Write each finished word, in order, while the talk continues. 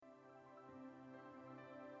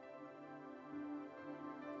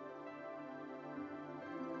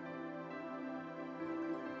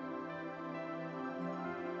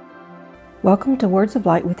Welcome to Words of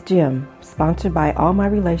Light with Jim, sponsored by All My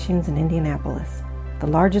Relations in Indianapolis, the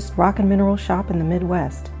largest rock and mineral shop in the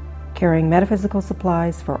Midwest, carrying metaphysical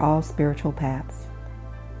supplies for all spiritual paths.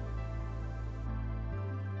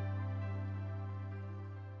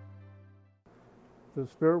 The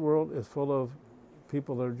spirit world is full of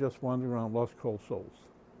people that are just wandering around, lost cold souls.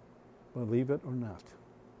 Believe it or not.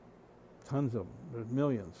 Tons of them. There's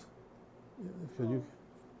millions. I don't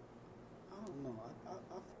know.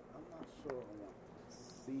 I'm not sure I want to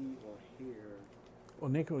see or hear. Well,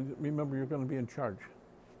 Nico, remember you're going to be in charge.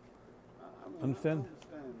 Understand?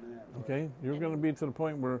 I understand that. Okay? You're going to be to the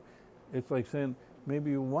point where it's like saying,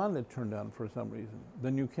 maybe you want it turned on for some reason.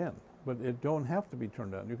 Then you can. But it don't have to be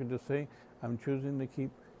turned on. You can just say, I'm choosing to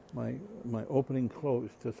keep my opening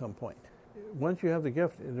closed to some point. Once you have the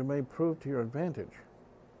gift, it may prove to your advantage.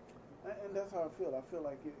 And that's how I feel. I feel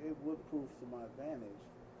like it would prove to my advantage.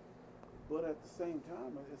 But at the same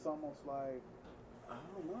time, it's almost like, I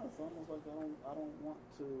don't know, it's almost like I don't want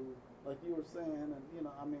to, like you were saying, and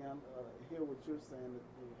I hear what you're saying, that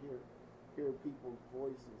you hear people's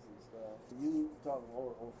voices and stuff. You talk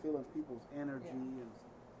or feeling people's energy and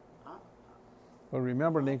But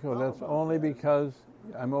remember, Nico, that's only because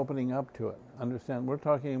I'm opening up to it. Understand? We're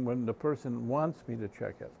talking when the person wants me to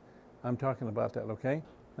check it. I'm talking about that, okay?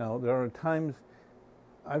 Now, there are times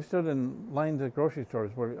I've stood in lines at grocery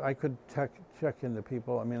stores where I could check into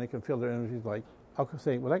people. I mean, I could feel their energies like, I'll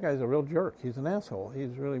say, well, that guy's a real jerk. He's an asshole.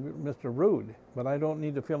 He's really Mr. Rude. But I don't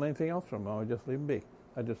need to feel anything else from him. I just leave him be.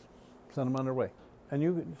 I just send him on their way. And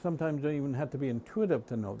you sometimes don't even have to be intuitive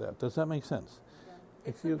to know that. Does that make sense? Yeah.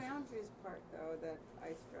 It's the boundaries part, though, that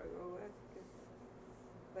I struggle with. Because,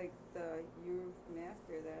 like, you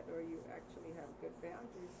master that, or you actually have good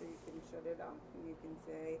boundaries, so you can shut it off, and you can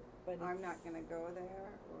say, I'm not going to go there,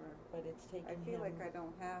 or... But it's taken I feel like I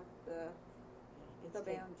don't have the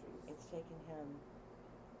boundaries. It's taken him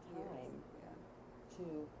time to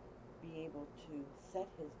be able to set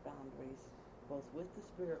his boundaries, both with the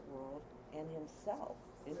spirit world and himself,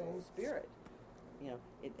 his own spirit.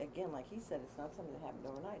 Again, like he said, it's not something that happened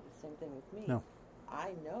overnight. The same thing with me. No.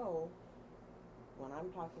 I know when I'm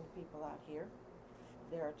talking to people out here,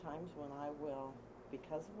 there are times when I will,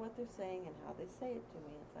 because of what they're saying and how they say it to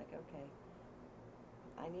me, it's like, okay,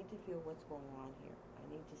 I need to feel what's going on here. I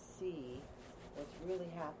need to see what's really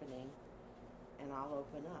happening, and I'll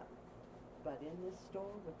open up. But in this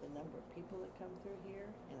store, with the number of people that come through here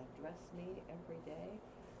and address me every day,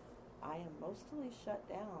 I am mostly shut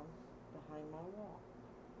down behind my wall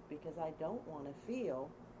because I don't want to feel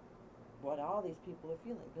what all these people are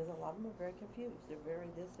feeling, because a lot of them are very confused. They're very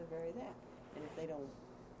this, they're very that. And if they don't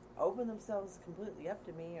open themselves completely up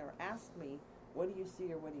to me or ask me, what do you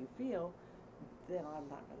see or what do you feel, then I'm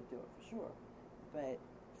not going to do it for sure. But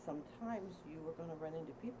sometimes you are going to run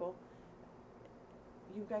into people.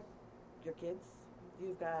 You've got your kids,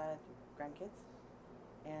 you've got grandkids,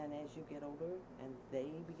 and as you get older and they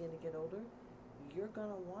begin to get older, you're going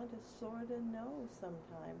to want to sort of know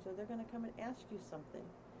sometimes, or they're going to come and ask you something.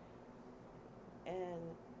 And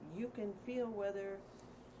you can feel whether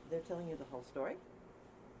they're telling you the whole story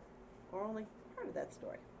or only part of that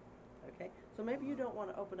story. Okay? So maybe you don't want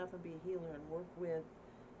to open up and be a healer and work with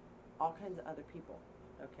all kinds of other people.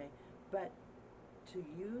 Okay? But to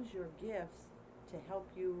use your gifts to help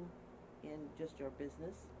you in just your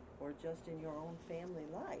business or just in your own family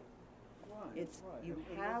life. You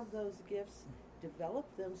have those gifts, develop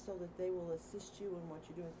them so that they will assist you in what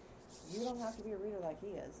you're doing. You don't have to be a reader like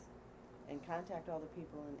he is and contact all the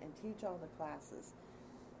people and teach all the classes.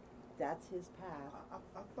 That's his path.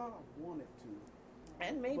 I thought I wanted to.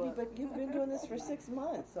 And maybe, but you've been doing this for 6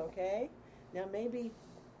 months, okay? Now maybe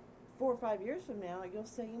 4 or 5 years from now, you'll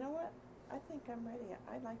say, you know what? I think I'm ready.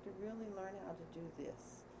 I'd like to really learn how to do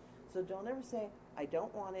this. So don't ever say, I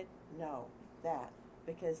don't want it. No, that.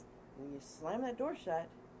 Because when you slam that door shut,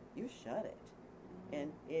 you shut it.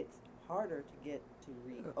 And it's harder to get to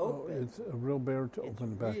reopen. It's a real bear to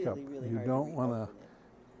open back up. Really You hard don't want to.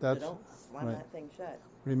 That's so don't slam right. that thing shut.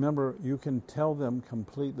 Remember, you can tell them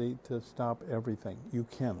completely to stop everything. You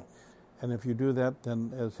can. And if you do that,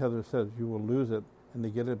 then as Heather says, you will lose it. And to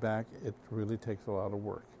get it back, it really takes a lot of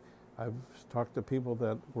work. I've talked to people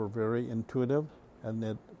that were very intuitive and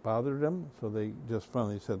it bothered them, so they just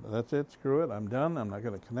finally said, that's it, screw it, I'm done, I'm not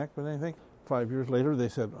going to connect with anything. 5 years later, they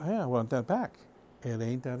said, hey, I want that back. It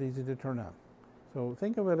ain't that easy to turn on. So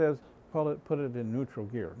think of it as, put it in neutral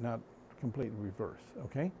gear, not complete reverse,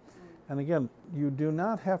 okay? And again, you do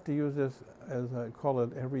not have to use this as call it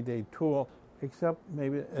everyday tool, except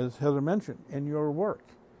maybe, as Heather mentioned, in your work.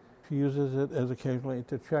 She uses it as occasionally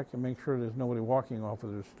to check and make sure there's nobody walking off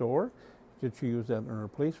of their store. Did she use that in her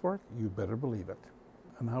police work? You better believe it.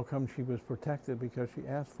 And how come she was protected? Because she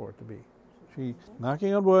asked for it to be. She,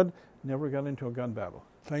 knocking on wood, never got into a gun battle.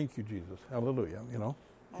 Thank you, Jesus. Hallelujah, you know.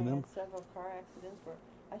 I had several car accidents where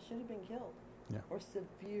I should have been killed or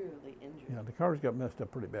severely injured. Yeah, the cars got messed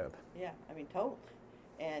up pretty bad. Yeah, I mean, totally.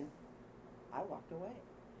 And I walked away.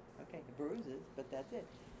 Okay, bruises, but that's it.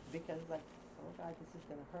 Because like, oh God, this is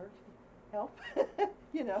going to hurt. Help.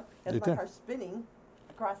 You know, as my car's spinning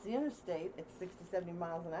across the interstate at 60, 70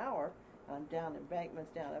 miles an hour, and I'm down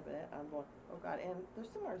embankments, down up, and I'm going, oh God, and there's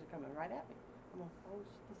some cars are coming right at me. I'm going, oh,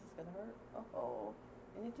 this is going to hurt. Oh,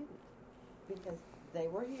 and it didn't. Because they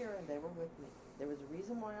were here and they were with me. There was a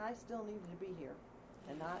reason why I still needed to be here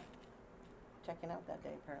and not checking out that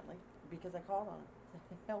day, apparently, because I called on them.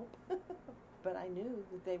 Help. But I knew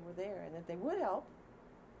that they were there and that they would help,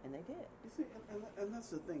 and they did. You see, and that's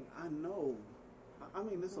the thing. I know. I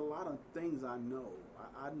mean, there's a lot of things I know.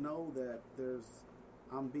 I know that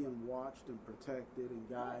I'm being watched and protected and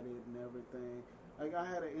guided and everything. Like, I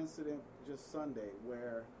had an incident just Sunday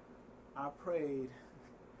where I prayed.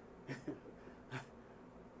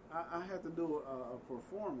 I had to do a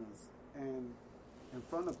performance and in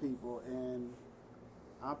front of people, and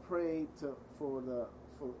I prayed for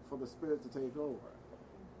the Spirit to take over.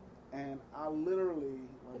 And I literally,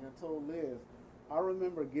 like I told Liz, I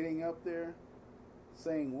remember getting up there,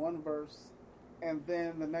 saying one verse, and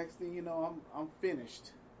then the next thing you know, I'm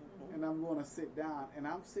finished, and I'm going to sit down, and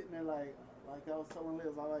I'm sitting there like I was telling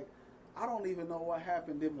Liz, I don't even know what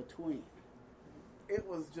happened in between. It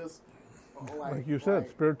was just like you said,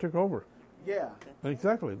 Spirit took over. Yeah.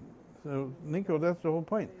 Exactly. So, Nico, that's the whole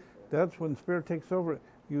point. That's when Spirit takes over.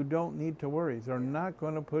 You don't need to worry. They're not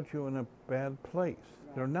going to put you in a bad place.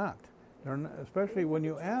 They're not. They're not, especially when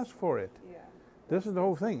you ask for it. Yeah. This is the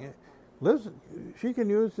whole thing. Liz, she can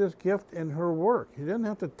use this gift in her work. She doesn't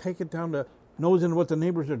have to take it down to nosing what the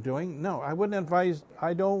neighbors are doing. No, I wouldn't advise.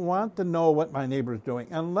 I don't want to know what my neighbor's doing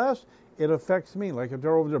unless it affects me. Like if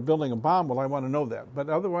they're over there building a bomb, well, I want to know that. But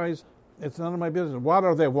otherwise, it's none of my business. What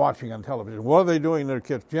are they watching on television? What are they doing to their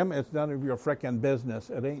kids? Jim, it's none of your frickin'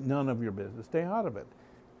 business. It ain't none of your business. Stay out of it.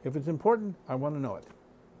 If it's important, I want to know it.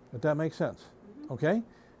 If that makes sense. Okay?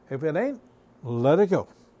 If it ain't, let it go.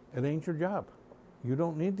 It ain't your job. You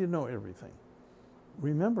don't need to know everything.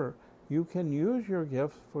 Remember, you can use your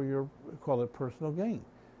gifts for your, call it personal gain.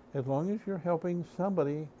 As long as you're helping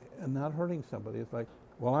somebody and not hurting somebody. It's like,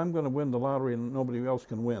 well, I'm going to win the lottery and nobody else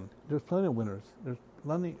can win. There's plenty of winners. There's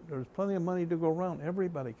plenty of money to go around.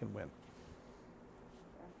 Everybody can win.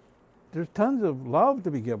 There's tons of love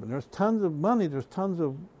to be given. There's tons of money. There's tons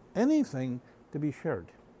of anything to be shared.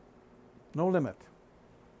 No limit.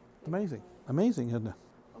 It's amazing. Amazing, isn't it?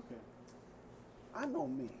 Okay. I know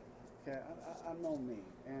me. Okay, I know me.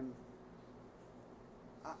 And,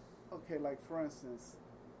 okay, like for instance,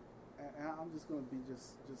 and I'm just going to be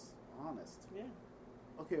just honest. Yeah.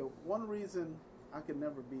 Okay, one reason I could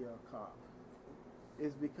never be a cop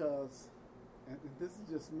is because, and this is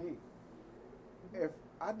just me, if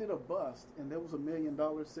I did a bust and there was $1 million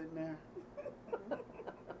sitting there,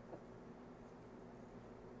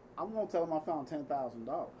 I'm going to tell them I found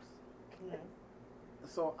 $10,000. Yeah.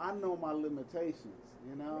 So I know my limitations,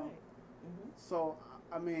 you know? Right. Mm-hmm. So,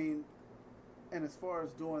 I mean, and as far as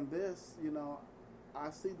doing this, you know,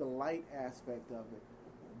 I see the light aspect of it.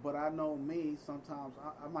 But I know me, sometimes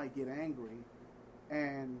I might get angry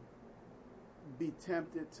and be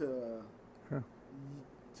tempted to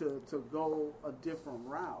go a different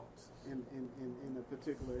route in a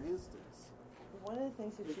particular instance. One of the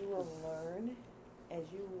things that you will learn as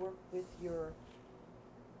you work with your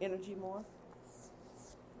energy more,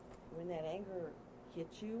 when that anger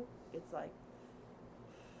hits you, it's like,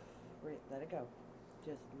 let it go.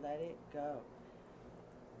 Just let it go.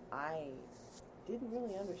 I didn't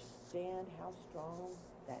really understand how strong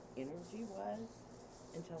that energy was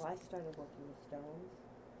until I started working with stones.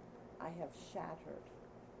 I have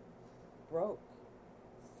broke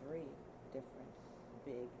 3 different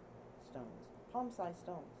big stones, palm-sized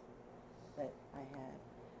stones that I had.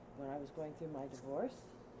 When I was going through my divorce,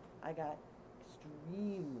 I got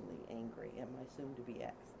extremely angry at my soon-to-be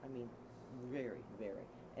ex. I mean, very, very.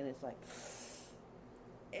 And it's like,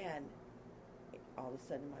 and all of a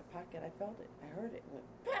sudden in my pocket, I felt it. I heard it. It went,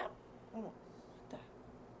 pow! I went, what the?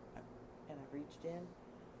 And I reached in,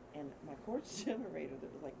 and my quartz generator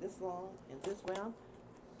that was like this long and this round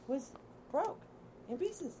was broke in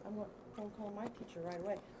pieces. I'm going to call my teacher right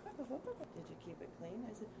away. Did you keep it clean?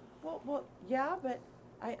 I said, well, yeah, but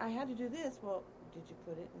I had to do this. Well, did you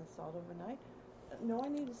put it in the salt overnight? No, I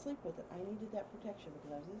needed to sleep with it. I needed that protection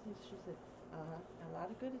because I was listening. She said, a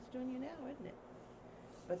lot of good it's doing you now, isn't it?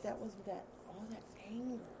 But that was that all that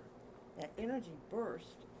anger, that energy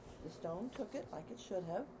burst. The stone took it like it should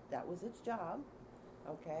have. That was its job.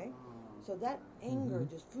 Okay? So that anger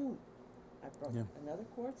just, boom. I broke another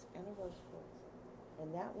quartz and a rose quartz.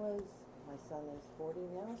 And that was, my son is 40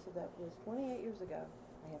 now, so that was 28 years ago.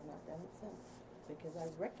 I have not done it since. Because I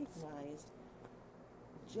recognized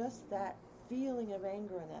just that feeling of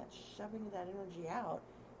anger and that shoving of that energy out.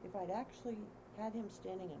 If I'd actually had him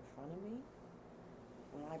standing in front of me,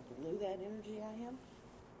 when I blew that energy at him,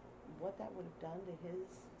 what that would have done to his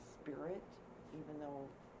spirit, even though,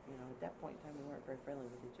 at that point in time we weren't very friendly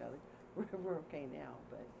with each other. We're okay now,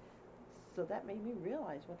 but so that made me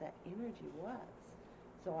realize what that energy was.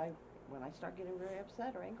 So when I start getting very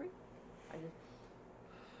upset or angry, I just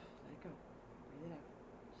let it go, breathe it out.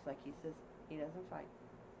 Just like he says, he doesn't fight.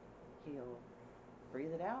 He'll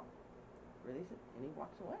breathe it out, release it, and he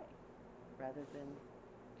walks away, rather than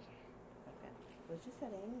like that. So it's just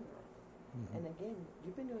that anger. And again,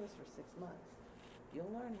 you've been doing this for 6 months.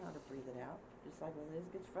 You'll learn how to breathe it out. Just like when Liz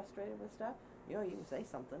gets frustrated with stuff, you can say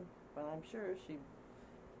something, but I'm sure she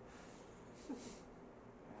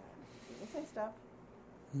can say stuff,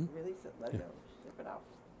 release it, let it go, strip it off.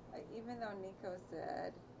 Even though Nico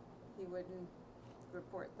said he wouldn't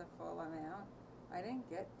report the full amount, I didn't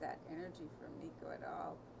get that energy from Nico at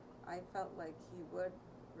all. I felt like he would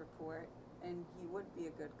report and he would be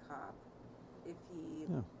a good cop if he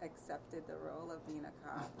accepted the role of being a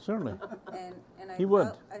cop. Certainly. And he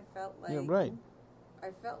would. I felt like right.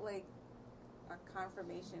 I felt like a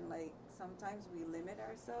confirmation, like sometimes we limit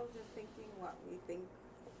ourselves in thinking what we think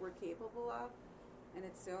we're capable of, and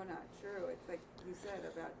it's so not true. It's like you said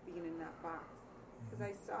about being in that box. Because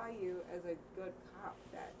I saw you as a good cop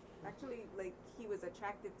that actually, like, he was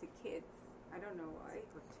attracted to kids. I don't know why.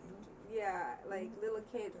 Yeah, like little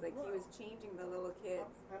kids. Like he was changing the little kids.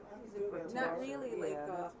 Not really like,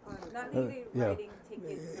 not really writing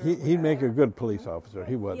tickets. He'd make a good police officer.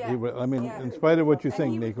 He would. Yes. He would. I mean, Yes. in spite of what you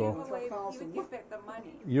think, He would Nico, give it the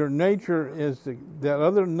money. your nature is that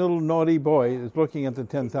other little naughty boy is looking at the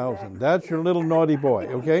 10,000. That's your little naughty boy,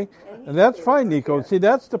 okay? And that's fine, Nico. See,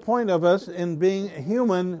 that's the point of us in being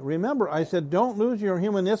human. Remember, I said, don't lose your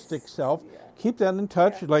humanistic self. Keep that in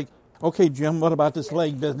touch. Like, okay, Jim, what about this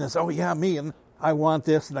leg business? Oh, yeah, me, and I want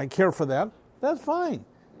this, and I care for that. That's fine.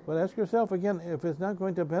 But ask yourself again, if it's not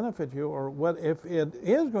going to benefit you, or what if it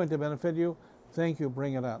is going to benefit you, thank you,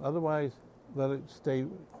 bring it out. Otherwise, let it stay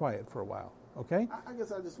quiet for a while, okay? I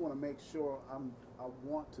guess I just want to make sure I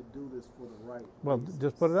want to do this for the right reason.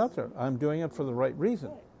 Just put it out there. I'm doing it for the right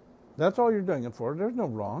reason. That's all you're doing it for. There's no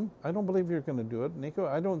wrong. I don't believe you're going to do it. Nico,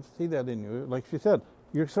 I don't see that in you. Like she said,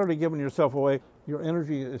 you're sort of giving yourself away. Your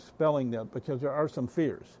energy is spelling that because there are some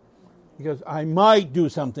fears. Because I might do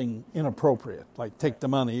something inappropriate, like take the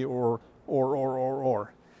money or.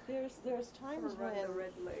 There's times when the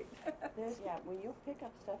red light. when you pick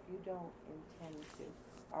up stuff you don't intend to.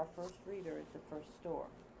 Our first reader at the first store,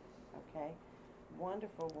 okay,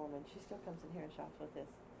 wonderful woman. She still comes in here and shops with us.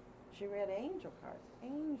 She read angel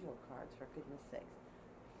cards for goodness sakes.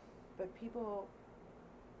 But people,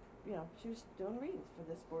 she was doing readings for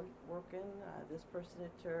this working, this person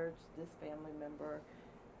at church, this family member,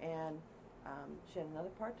 and she had another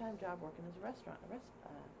part-time job working as a restaurant,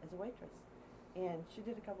 as a waitress. And she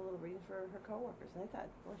did a couple little readings for her coworkers, and I thought,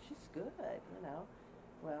 well, she's good,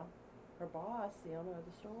 Well, her boss, the owner of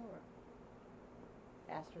the store,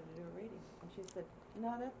 asked her to do a reading, and she said,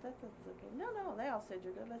 no, that's okay. No, they all said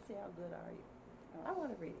you're good. Let's see how good are you. I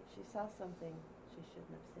want to read it. She saw something she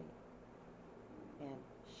shouldn't have seen. And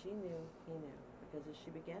she knew, he knew. Because as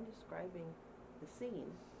she began describing the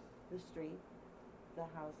scene, the street, the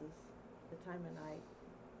houses, the time of night,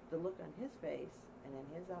 the look on his face and in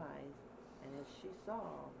his eyes, and as she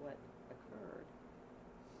saw what occurred,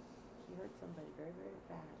 she heard somebody very, very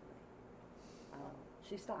badly.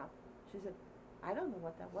 She stopped. She said, I don't know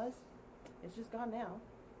what that was. It's just gone now.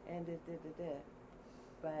 And it.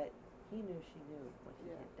 But he knew she knew what he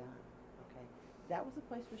had done. Okay. That was a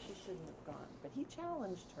place where she shouldn't have gone. But he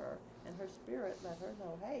challenged her, and her spirit let her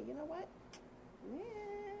know, hey, you know what?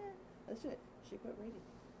 Yeah, that's it. She quit reading.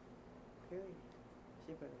 Period.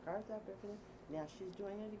 She put her cards up, everything. Now she's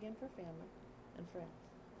doing it again for family and friends.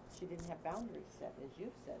 She didn't have boundaries set, as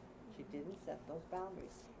you've said. She didn't set those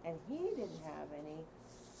boundaries. And he didn't have any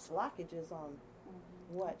blockages on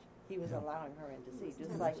what he was allowing her in to see.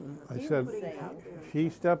 Just like I said, she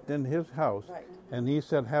stepped in his house, and he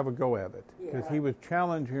said, have a go at it. Because he was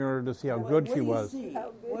challenging her to see how good she was.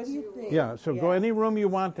 What do you think? Yeah, so go any room you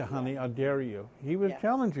want to, honey, I'll dare you. He was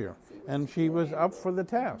challenging her, and she was up for the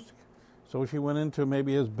task. So she went into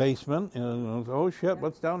maybe his basement and, oh shit,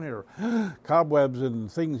 what's down here? Cobwebs and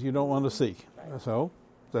things you don't want to see. So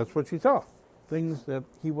that's what she saw, things that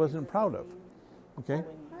he wasn't proud of. Okay?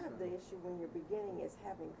 Part of the issue when you're beginning is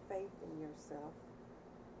having faith in yourself,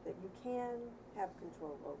 that you can have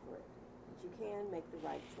control over it, that you can make the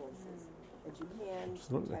right choices, that you can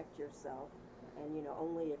protect yourself, and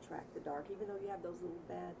only attract the dark. Even though you have those little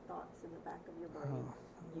bad thoughts in the back of your brain,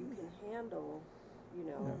 you can handle,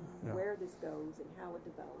 where this goes and how it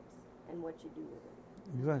develops and what you do with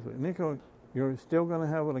it. Exactly. Nico, you're still going to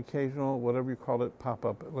have an occasional, whatever you call it, pop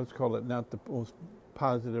up. Let's call it not the most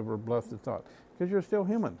positive or blessed thought, because you're still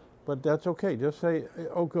human. But that's okay. Just say,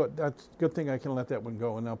 oh, good, that's a good thing I can let that one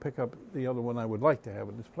go, and I'll pick up the other one I would like to have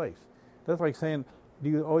in this place. That's like saying, do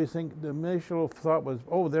you always think the initial thought was,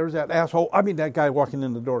 oh, there's that asshole, that guy walking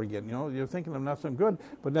in the door again. You're thinking I'm not so good,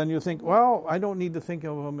 but then you think, well, I don't need to think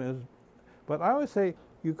of him as, but I always say,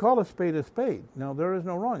 you call a spade a spade. Now, there is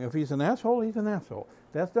no wrong. If he's an asshole, he's an asshole.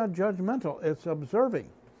 That's not judgmental. It's observing.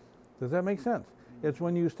 Does that make sense? It's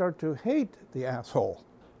when you start to hate the asshole.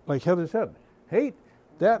 Like Heather said, hate,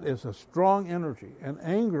 that is a strong energy. And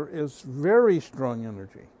anger is very strong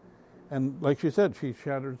energy. And like she said, she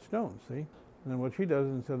shattered stones, see? And then what she does,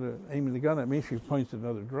 instead of aiming the gun at me, she points in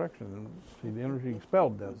another direction. And see, the energy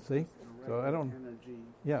expelled does, see? So I don't,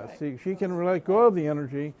 see, she can let go of the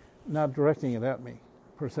energy, not directing it at me,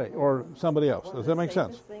 per se, or somebody else. Does that make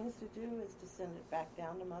sense? One of the safest things to do is to send it back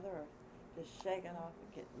down to Mother Earth. Just shake it off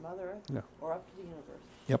and get Mother Earth or up to the universe.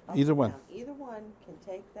 Yep, up either one. Down. Either one can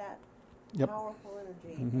take that powerful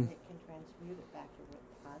energy and it can transmute it back to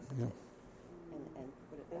positive and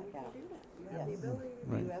put it back out. You have the ability.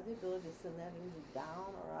 You have the ability to send that energy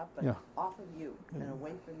down or up, but off of you and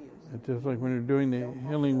away from you. So it's just like when you're doing the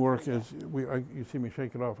healing work, you see me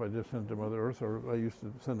shake it off, I just send it to Mother Earth, or I used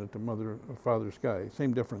to send it to Mother or Father Sky.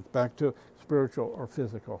 Same difference. Back to spiritual or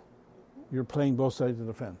physical. You're playing both sides of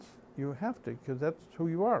the fence. You have to, because that's who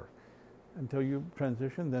you are. Until you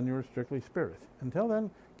transition, then you're strictly spirit. Until then,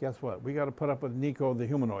 guess what? We got to put up with Nico the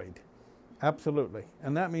humanoid. Absolutely.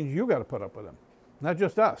 And that means you got to put up with him, not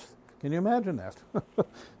just us. Can you imagine that?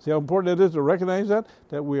 See how important it is to recognize that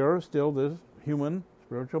we are still this human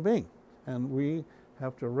spiritual being. And we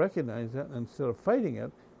have to recognize that, and instead of fighting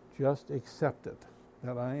it, just accept it,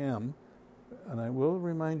 that I am. And I will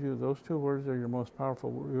remind you, those two words are your most powerful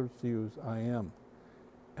words to use, I am.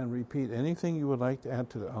 And repeat anything you would like to add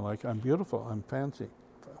to that. Like, I'm beautiful, I'm fancy,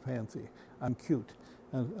 I'm cute.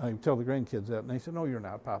 And I tell the grandkids that, and they say, no, you're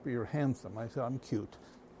not, Papa, you're handsome. I say, I'm cute.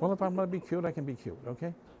 Well, if I'm going to be cute, I can be cute,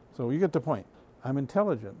 okay? So you get the point. I'm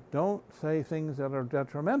intelligent. Don't say things that are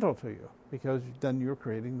detrimental to you, because then you're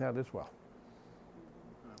creating that as well.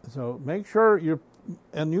 So make sure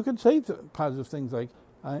and you can say positive things like,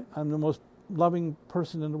 I'm the most loving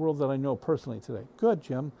person in the world that I know personally today. Good,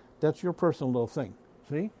 Jim. That's your personal little thing.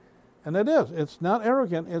 See? And it is. It's not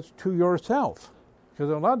arrogant. It's to yourself. Because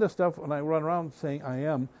a lot of this stuff, when I run around saying I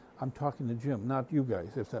am, I'm talking to Jim, not you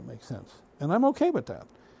guys, if that makes sense. And I'm okay with that.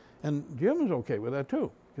 And Jim is okay with that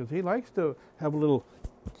too, because he likes to have a little,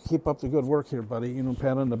 keep up the good work here, buddy,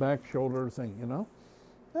 pat on the back, shoulder thing,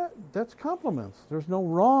 That's compliments. There's no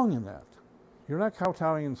wrong in that. You're not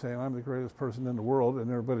kowtowing and saying, I'm the greatest person in the world and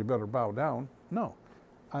everybody better bow down. No.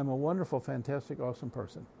 I'm a wonderful, fantastic, awesome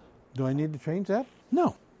person. Do I need to change that?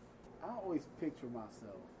 No. I always picture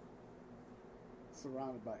myself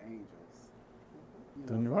surrounded by angels.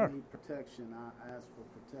 Then you if are. I need protection, I ask for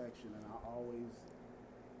protection, and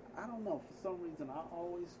I don't know, for some reason, I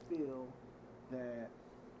always feel that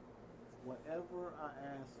whatever I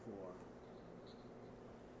ask for,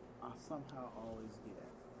 I somehow always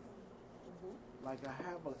get. Like I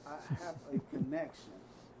have a connection.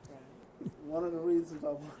 One of the reasons I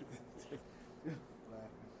want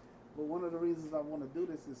but one of the reasons I want to do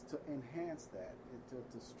this is to enhance that,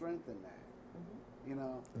 to strengthen that.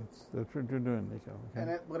 That's what you're doing, Nico.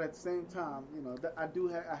 Okay. But at the same time, I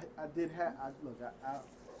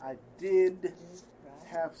did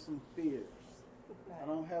have some fears. I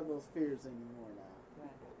don't have those fears anymore now.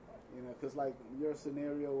 Because like your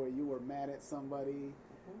scenario where you were mad at somebody,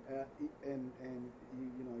 and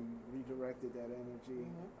you redirected that energy.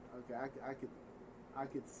 Okay, I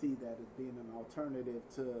could see that as being an alternative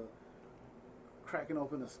to cracking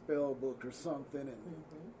open a spell book or something and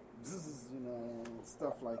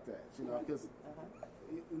stuff like that. Because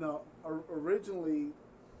originally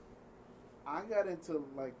I got into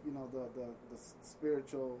the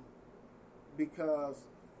spiritual because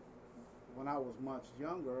when I was much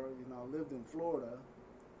younger, I lived in Florida,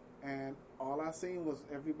 and all I seen was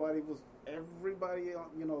everybody was everybody,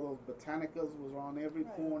 those Botanicas was on every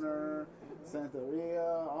Right. corner,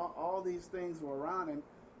 Santeria, all these things were around, and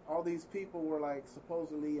all these people were like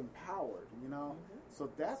supposedly empowered, So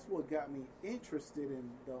that's what got me interested in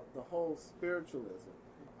the whole spiritualism.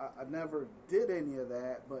 I never did any of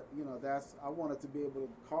that, but I wanted to be able to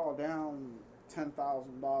call down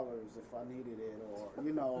 $10,000 if I needed it, or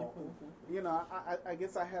I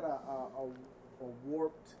guess I had a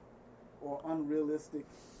warped or unrealistic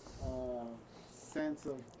sense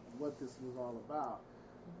of what this was all about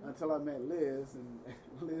until I met Liz, and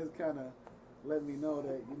Liz kind of let me know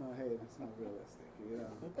that hey, it's not realistic,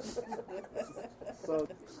 So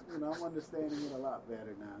I'm understanding it a lot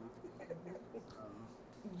better now.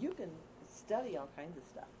 You can study all kinds of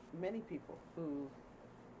stuff. Many people who've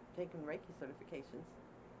taken Reiki certifications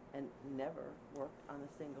and never worked on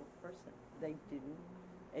a single person. They didn't.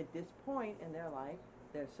 At this point in their life,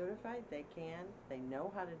 they're certified, they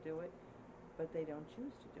know how to do it, but they don't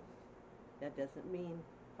choose to do it. That doesn't mean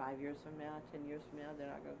 5 years from now, 10 years from now,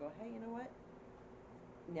 they're not going to go, hey, you know what?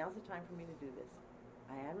 Now's the time for me to do this.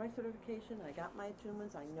 I had my certification, I got my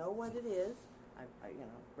attunements, I know what it is. I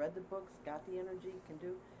read the books, got the energy, can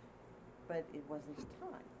do, but it wasn't the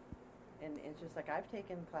time. And it's just like I've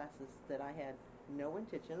taken classes that I had no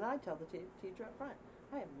intention, and I tell the teacher up front,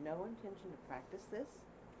 I have no intention to practice this.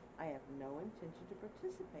 I have no intention to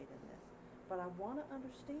participate in this, but I want to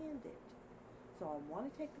understand it. So I want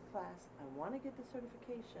to take the class, I want to get the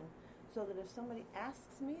certification, so that if somebody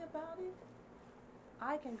asks me about it,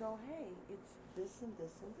 I can go, hey, it's this and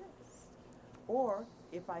this and this. Or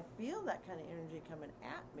if I feel that kind of energy coming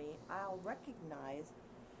at me, I'll recognize,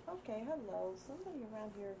 okay, hello, somebody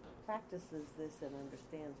around here practices this and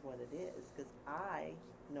understands what it is, because I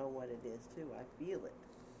know what it is too. I feel it.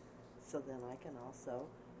 So then I can also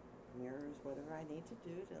mirrors whatever I need to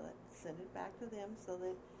do to send it back to them so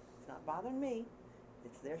that it's not bothering me.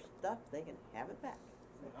 It's their stuff. They can have it back.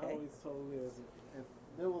 Okay? I always told Liz, if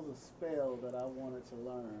there was a spell that I wanted to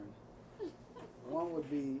learn, one would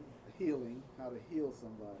be healing, how to heal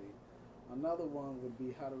somebody. Another one would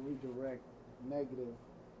be how to redirect negative,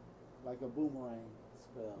 like a boomerang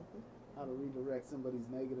spell, how to redirect somebody's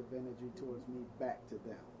negative energy towards me back to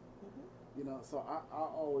them. So I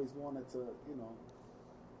always wanted to,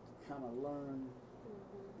 kind of learn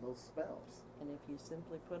those spells. And if you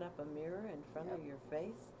simply put up a mirror in front of your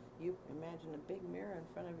face, you imagine a big mirror in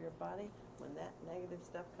front of your body, when that negative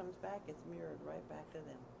stuff comes back, it's mirrored right back to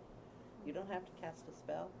them. You don't have to cast a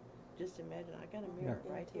spell. Just imagine, I got a mirror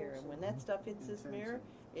right here, and when that stuff hits this mirror,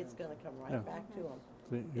 it's going to come right back to them.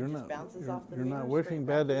 See, you're you're not wishing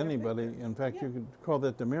bad to anybody. In fact, you could call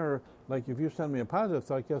that the mirror. Like if you send me a positive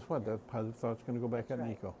thought, guess what? That positive thought's going to go back at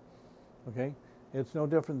Nico. Okay? It's no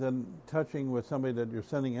different than touching with somebody that you're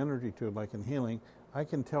sending energy to, like in healing. I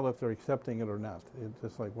can tell if they're accepting it or not. It's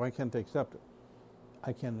just like, why can't they accept it?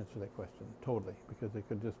 I can't answer that question totally, because it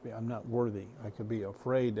could just be, I'm not worthy. I could be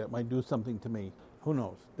afraid that might do something to me. Who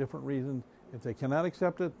knows? Different reasons. If they cannot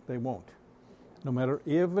accept it, they won't. No matter,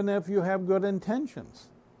 even if you have good intentions.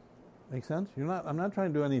 Make sense? I'm not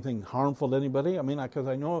trying to do anything harmful to anybody. I mean, because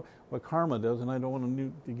I know what karma does, and I don't want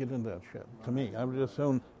to get into that shit. To me, I would just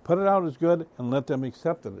soon put it out as good and let them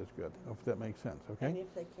accept it as good, if that makes sense, okay? And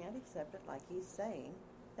if they can't accept it, like he's saying,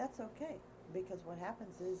 that's okay. Because what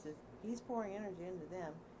happens is if he's pouring energy into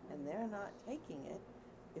them and they're not taking it,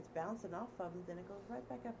 it's bouncing off of them, then it goes right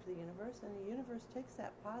back up to the universe, and the universe takes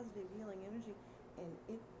that positive healing energy and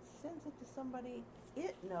it sends it to somebody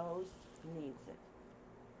it knows needs it.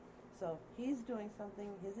 So he's doing something,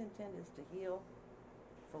 his intent is to heal.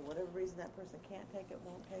 For whatever reason that person can't take it,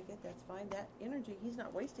 won't take it, that's fine. That energy, he's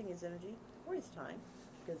not wasting his energy or his time,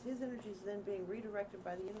 because his energy is then being redirected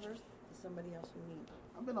by the universe to somebody else who needs it.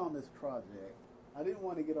 I've been on this project. I didn't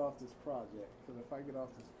want to get off this project, because if I get off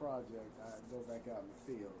this project, I go back out in the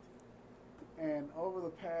field. And over the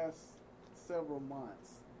past several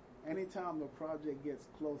months, anytime the project gets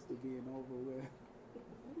close to being over with,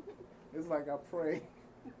 it's like I pray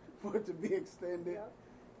for it to be extended,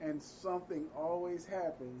 and something always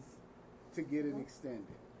happens to get it extended.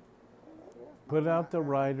 Put out the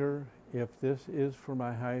rider, if this is for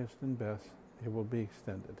my highest and best, it will be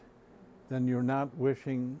extended. Then you're not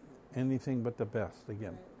wishing anything but the best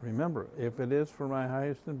again. Remember, if it is for my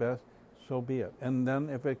highest and best, so be it. And then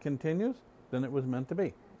if it continues, then it was meant to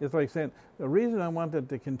be. It's like saying, the reason I wanted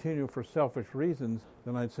to continue for selfish reasons,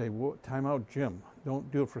 then I'd say, well, time out, Jim. Don't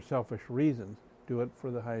do it for selfish reasons. Do it for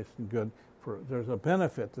the highest and good. There's a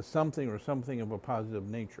benefit to something or something of a positive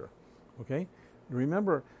nature. Okay?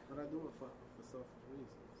 Remember, But I do it for selfish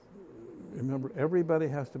reasons. Remember, everybody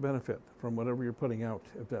has to benefit from whatever you're putting out,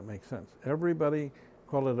 if that makes sense. Everybody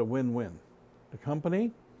call it a win-win. The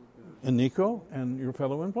company, and Nico, and your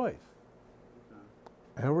fellow employees.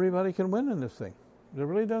 Everybody can win in this thing. There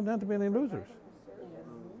really doesn't have to be any losers.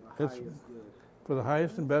 It's for the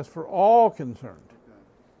highest and best for all concerned.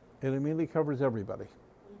 It immediately covers everybody.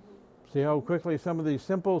 See how quickly some of these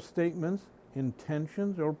simple statements,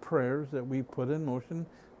 intentions, or prayers that we put in motion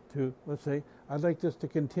to, let's say, I'd like this to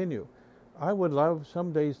continue. I would love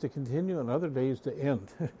some days to continue and other days to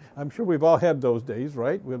end. I'm sure we've all had those days,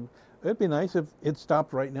 right? It'd be nice if it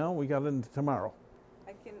stopped right now and we got into tomorrow.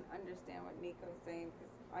 I can understand what Nico's saying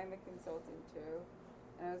because I'm a consultant too.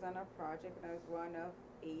 And I was on a project and I was one of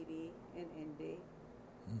 80 in Indy.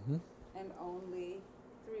 Mm-hmm. And only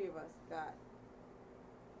 3 of us got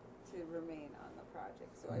to remain on the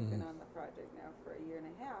project. So I've been on the project now for a year and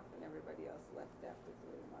a half and everybody else left after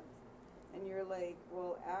 3 months. And you're like,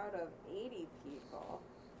 well, out of 80 people,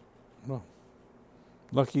 Well,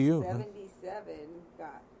 lucky you. 77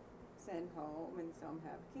 got sent home and some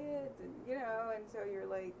have kids and, and so you're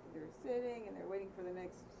like, they're sitting and they're waiting for the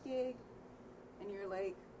next gig. And you're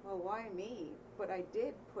like, well, why me? But I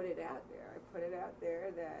did put it out there. I put it out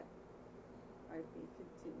there that I'd be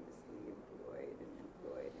continuously employed. And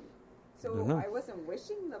so I wasn't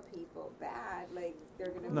wishing the people bad, like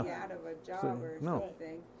they're going to be out of a job or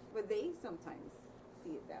something. But they sometimes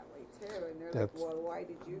see it that way too. And they're like, well, why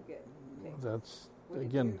did you get picked? That's, What did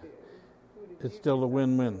again, you do? Who did it's you still kiss a up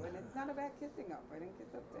win-win. to? And it's not about kissing up. I didn't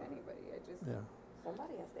kiss up to anybody. I just... Yeah.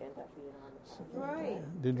 Somebody has to end up being on the project.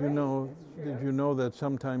 Right. Did you know? Did you know that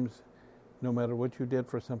sometimes, no matter what you did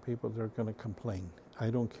for some people, they're going to complain. I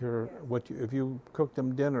don't care if you cook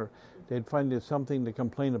them dinner, they'd find there's something to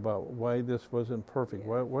complain about. Why this wasn't perfect?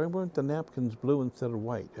 Why weren't the napkins blue instead of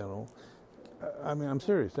white? I mean, I'm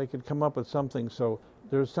serious. They could come up with something. So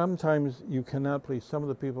there's sometimes you cannot please some of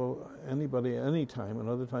the people, anybody, anytime, and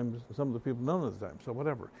other times some of the people none of the time. So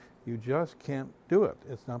whatever. You just can't do it.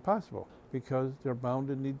 It's not possible because they're bound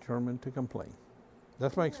and determined to complain.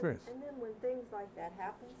 That's my experience. And then when things like that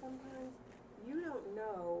happen sometimes, you don't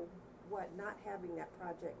know what not having that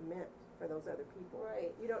project meant for those other people.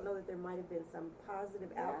 Right. You don't know that there might have been some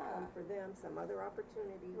positive outcome for them, some other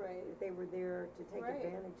opportunity that they were there to take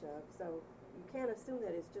advantage of. So you can't assume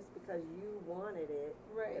that it's just because you wanted it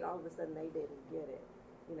that all of a sudden they didn't get it.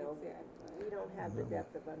 We don't have the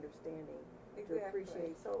depth of understanding to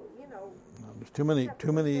appreciate. So, There's too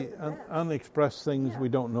many unexpressed things we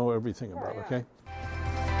don't know everything about, okay?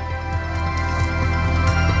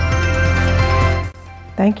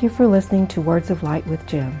 Thank you for listening to Words of Light with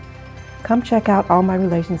Jim. Come check out All My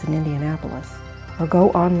Relations in Indianapolis or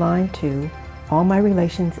go online to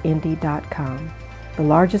allmyrelationsindy.com, the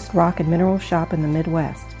largest rock and mineral shop in the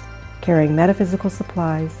Midwest, carrying metaphysical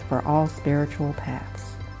supplies for all spiritual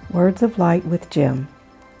paths. Words of Light with Jim,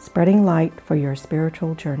 spreading light for your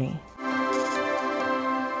spiritual journey.